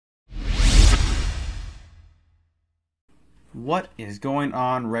What is going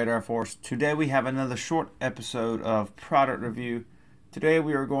on, Radar Force? Today we have another short episode of product review. Today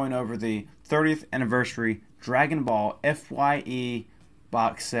we are going over the 30th anniversary Dragon Ball FYE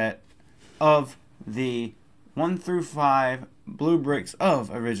box set of the 1 through 5 blue bricks of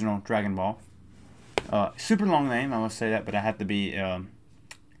original Dragon Ball. Super long name, I must say that, but I have to be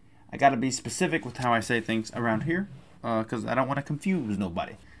I gotta be specific with how I say things around here, because I don't want to confuse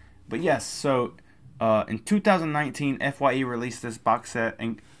nobody. But yes, so in 2019, FYE released this box set,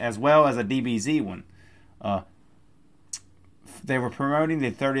 as well as a DBZ one. They were promoting the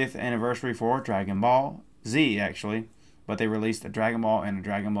 30th anniversary for Dragon Ball Z, actually, but they released a Dragon Ball and a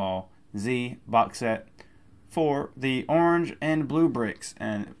Dragon Ball Z box set for the orange and blue bricks,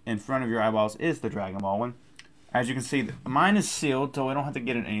 and in front of your eyeballs is the Dragon Ball one. As you can see, mine is sealed, so I don't have to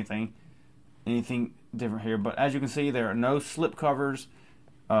get in anything different here. But as you can see, there are no slip covers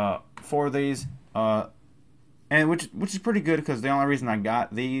for these, and which is pretty good, because the only reason I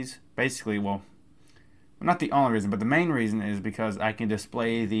got these, basically, well, not the only reason, but the main reason is because I can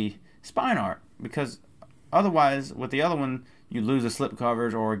display the spine art. Because otherwise, with the other one, you lose the slip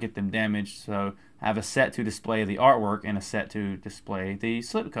covers or get them damaged. So I have a set to display the artwork and a set to display the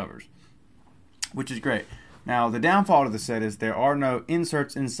slip covers, which is great. Now, the downfall of the set is there are no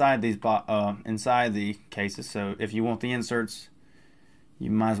inserts inside these inside the cases. So if you want the inserts,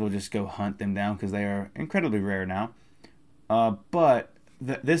 you might as well just go hunt them down, because they are incredibly rare now. But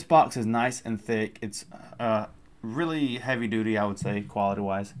this box is nice and thick. It's really heavy duty, I would say, quality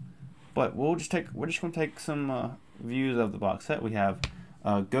wise. But we're just gonna take some views of the box set. We have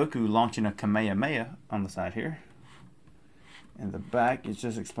Goku launching a Kamehameha on the side here. And the back is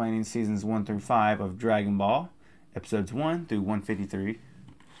just explaining seasons 1 through 5 of Dragon Ball, episodes 1 through 153.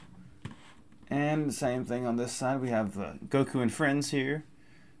 And the same thing on this side. We have Goku and Friends here,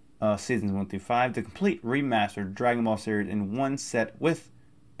 seasons 1 through 5, the complete remastered Dragon Ball series in one set with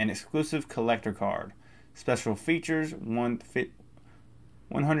an exclusive collector card. Special features: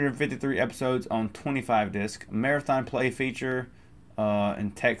 153 episodes on 25 disc, marathon play feature,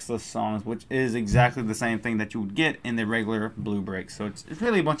 and textless songs, which is exactly the same thing that you would get in the regular blue bricks. So it's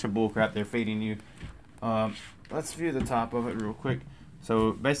really a bunch of bullcrap they're feeding you. Let's view the top of it real quick.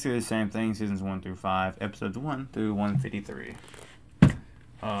 So basically the same thing, seasons 1 through 5, episodes 1 through 153.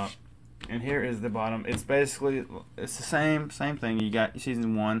 And here is the bottom. It's basically the same thing. You got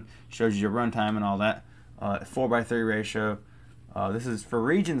season 1, shows you your runtime and all that. 4:3 ratio. This is for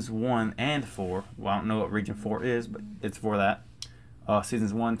regions 1 and 4. Well, I don't know what region 4 is, but it's for that.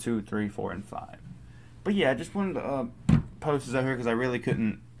 Seasons 1, 2, 3, 4, and 5. But yeah, I just wanted to post this out here because I really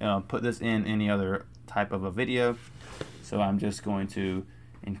couldn't put this in any other type of a video. So I'm just going to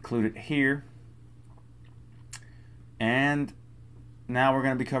include it here. And now we're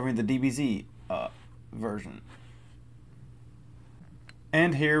going to be covering the DBZ version.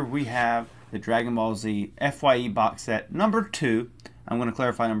 And here we have the Dragon Ball Z FYE box set number 2. I'm going to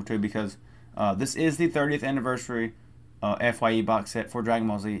clarify number 2 because this is the 30th anniversary FYE box set for Dragon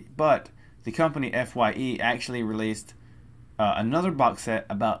Ball Z. But the company FYE actually released another box set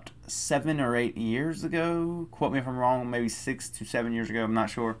about 7 or 8 years ago. Quote me if I'm wrong, maybe 6 to 7 years ago. I'm not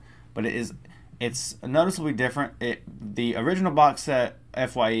sure, but it's noticeably different. The original box set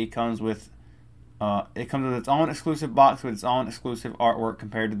FYE comes with its own exclusive box with its own exclusive artwork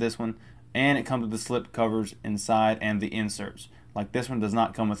compared to this one, and it comes with the slip covers inside and the inserts. Like this one does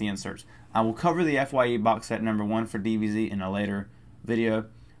not come with the inserts. I will cover the FYE box set number 1 for DBZ in a later video,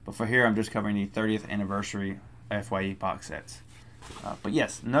 but for here I'm just covering the 30th anniversary FYE box sets. But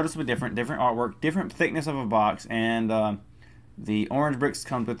yes, noticeably different artwork, different thickness of a box, and the orange bricks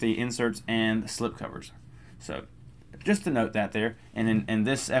comes with the inserts and the slip covers. So just to note that there. And in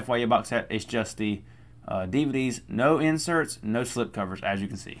this FYE box set, it's just the DVDs, no inserts, no slip covers, as you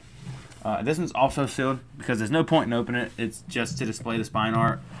can see. This one's also sealed because there's no point in opening it. It's just to display the spine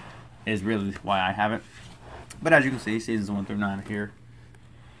art is really why I have it. But as you can see, seasons 1 through 9 are here.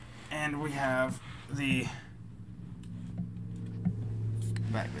 And we have the...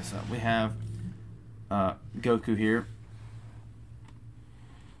 Back this up. We have Goku here.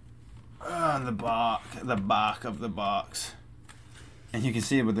 The back of the box, and you can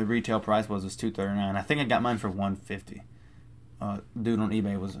see what the retail price was $239. I think I got mine for $150. Dude on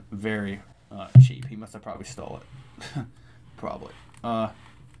eBay was very cheap. He must have probably stole it. Probably.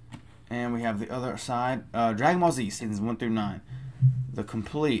 And we have the other side, Dragon Ball Z seasons 1 through 9, the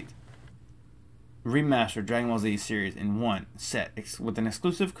complete remastered Dragon Ball Z series in one set with an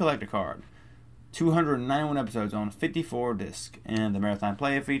exclusive collector card. 291 episodes on 54 discs, and the marathon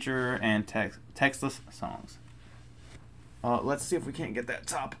play feature and textless songs. Let's see if we can't get that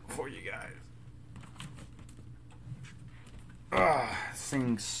top for you guys. This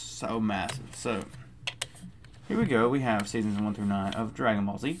thing's so massive. So, here we go. We have seasons 1 through 9 of Dragon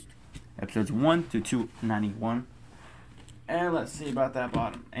Ball Z. Episodes 1 through 291. And let's see about that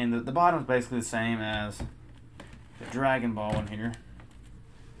bottom. And the bottom is basically the same as the Dragon Ball one here.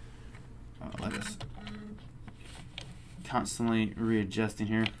 Let us constantly readjusting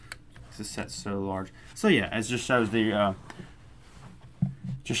here. This set's so large. So yeah, it just shows the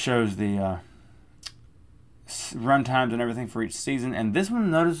run times and everything for each season. And this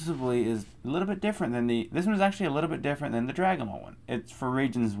one noticeably is a little bit different than this one is actually a little bit different than the Dragon Ball one. It's for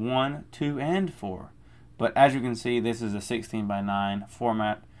regions 1, 2, and 4. But as you can see, this is a 16:9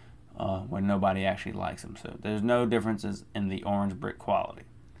 format where nobody actually likes them. So there's no differences in the orange brick quality.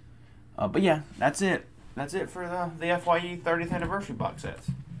 But yeah, that's it. That's it for the FYE 30th anniversary box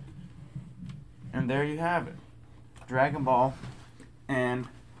sets. And there you have it. Dragon Ball and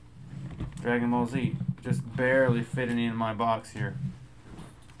Dragon Ball Z. Just barely fitting in my box here.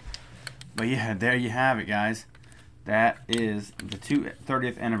 But yeah, there you have it, guys. That is the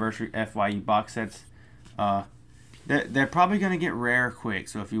 30th anniversary FYE box sets. They're probably going to get rare quick.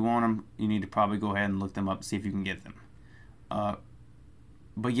 So if you want them, you need to probably go ahead and look them up and see if you can get them.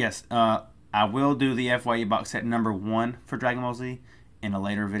 But yes, I will do the FYE box set number 1 for Dragon Ball Z in a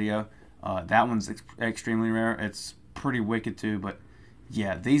later video. That one's extremely rare. It's pretty wicked too, but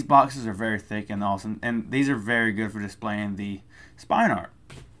yeah, these boxes are very thick and awesome, and these are very good for displaying the spine art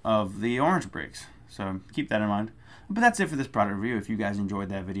of the orange bricks. So keep that in mind. But that's it for this product review. If you guys enjoyed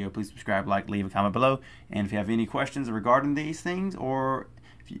that video, please subscribe, like, leave a comment below. And if you have any questions regarding these things, or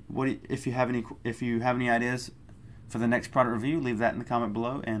if you have any ideas for the next product review, leave that in the comment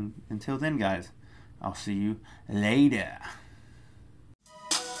below. And until then, guys, I'll see you later.